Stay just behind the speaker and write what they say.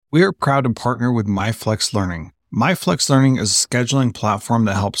We are proud to partner with MyFlex Learning. MyFlex Learning is a scheduling platform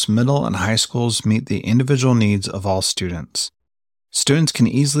that helps middle and high schools meet the individual needs of all students. Students can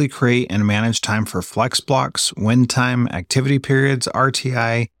easily create and manage time for flex blocks, win time, activity periods,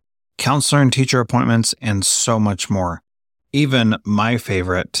 RTI, counselor and teacher appointments, and so much more. Even my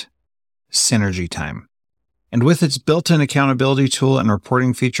favorite, Synergy Time. And with its built-in accountability tool and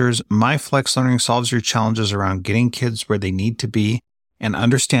reporting features, MyFlex Learning solves your challenges around getting kids where they need to be and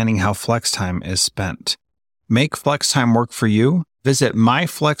understanding how flex time is spent. Make flex time work for you. Visit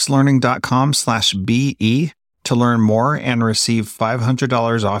myflexlearning.com/BE to learn more and receive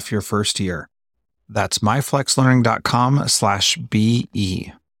 $500 off your first year. That's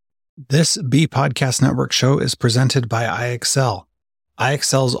myflexlearning.com/BE. This B Podcast Network show is presented by IXL.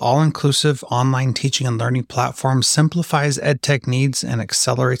 IXL's all-inclusive online teaching and learning platform simplifies edtech needs and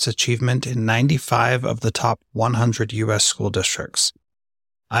accelerates achievement in 95 of the top 100 U.S. school districts.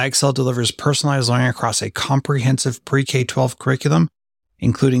 IXL delivers personalized learning across a comprehensive pre-K-12 curriculum,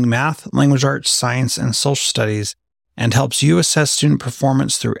 including math, language arts, science, and social studies, and helps you assess student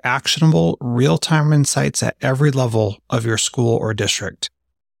performance through actionable, real-time insights at every level of your school or district.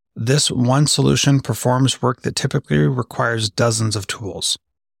 This one solution performs work that typically requires dozens of tools.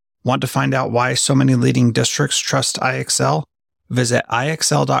 Want to find out why so many leading districts trust IXL? Visit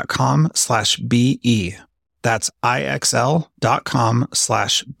IXL.com/BE. That's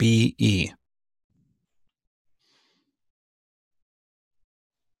IXL.com/BE.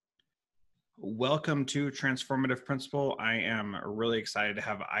 Welcome to Transformative Principal. I am really excited to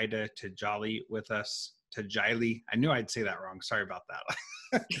have Ida Tejali with us. Tejali. I knew I'd say that wrong. Sorry about that.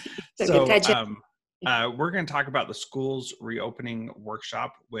 We're going to talk about the school's reopening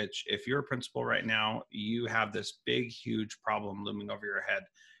workshop, which if you're a principal right now, you have this big, huge problem looming over your head.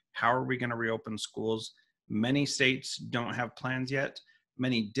 How are we going to reopen schools? Many states don't have plans yet.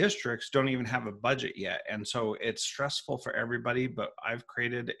 Many districts don't even have a budget yet. And so it's stressful for everybody, but I've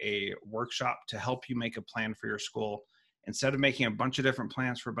created a workshop to help you make a plan for your school. Instead of making a bunch of different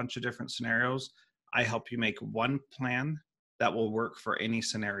plans for a bunch of different scenarios, I help you make one plan that will work for any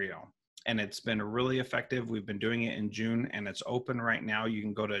scenario. And it's been really effective. We've been doing it in June and it's open right now. You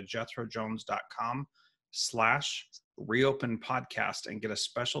can go to jethrojones.com/reopenpodcast and get a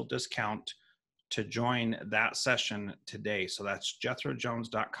special discount to join that session today. So that's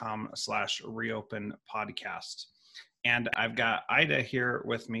jethrojones.com/reopenpodcast. And I've got Ida here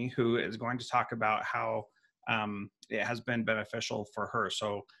with me who is going to talk about how it has been beneficial for her.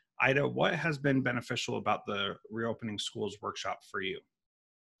 So Ida, what has been beneficial about the Reopening Schools workshop for you?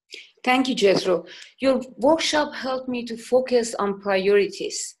 Thank you, Jethro. Your workshop helped me to focus on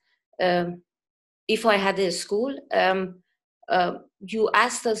priorities. If I had a school, you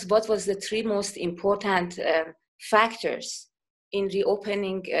asked us what was the three most important factors in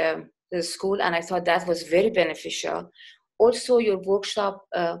reopening the school, and I thought that was very beneficial. Also, your workshop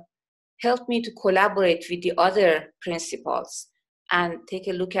helped me to collaborate with the other principals and take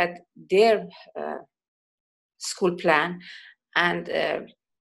a look at their school plan and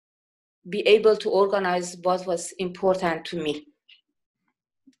be able to organize what was important to me.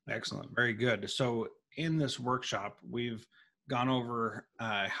 Excellent. Very good. So in this workshop, we've gone over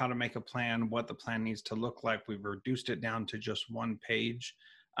how to make a plan, what the plan needs to look like. We've reduced it down to just one page.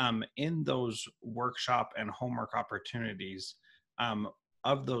 In those workshop and homework opportunities,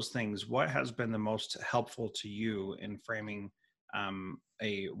 of those things, what has been the most helpful to you in framing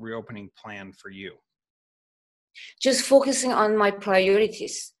a reopening plan for you? Just focusing on my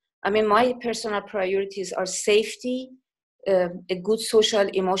priorities. I mean, my personal priorities are safety, a good social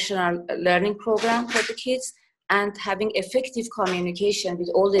emotional learning program for the kids, and having effective communication with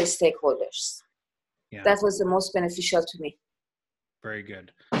all the stakeholders. Yeah. That was the most beneficial to me. Very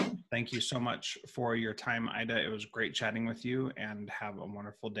good. Thank you so much for your time, Ida. It was great chatting with you, and have a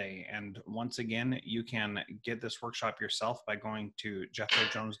wonderful day. And once again, you can get this workshop yourself by going to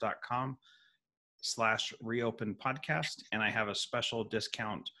jethrojones.com/reopenpodcast. And I have a special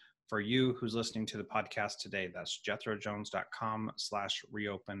discount for you who's listening to the podcast today. That's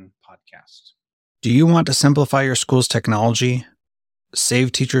jethrojones.com/reopenpodcast. Do you want to simplify your school's technology,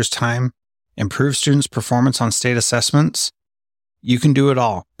 save teachers time, improve students' performance on state assessments? You can do it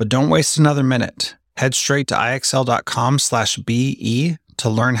all, but don't waste another minute. Head straight to IXL.com/BE to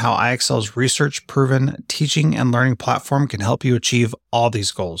learn how IXL's research-proven teaching and learning platform can help you achieve all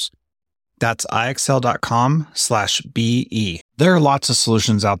these goals. That's IXL.com/BE. There are lots of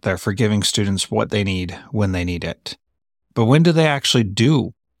solutions out there for giving students what they need when they need it. But when do they actually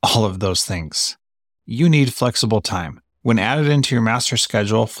do all of those things? You need flexible time. When added into your master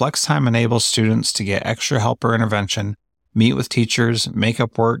schedule, FlexTime enables students to get extra help or intervention meet with teachers, make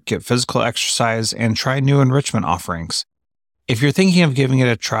up work, get physical exercise, and try new enrichment offerings. If you're thinking of giving it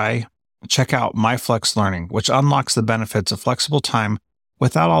a try, check out MyFlex Learning, which unlocks the benefits of flexible time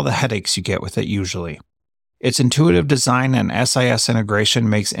without all the headaches you get with it usually. Its intuitive design and SIS integration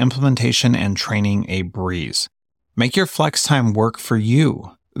makes implementation and training a breeze. Make your flex time work for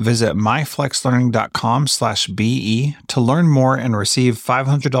you. Visit myflexlearning.com/BE to learn more and receive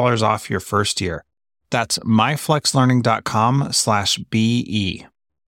 $500 off your first year. That's myflexlearning.com/BE.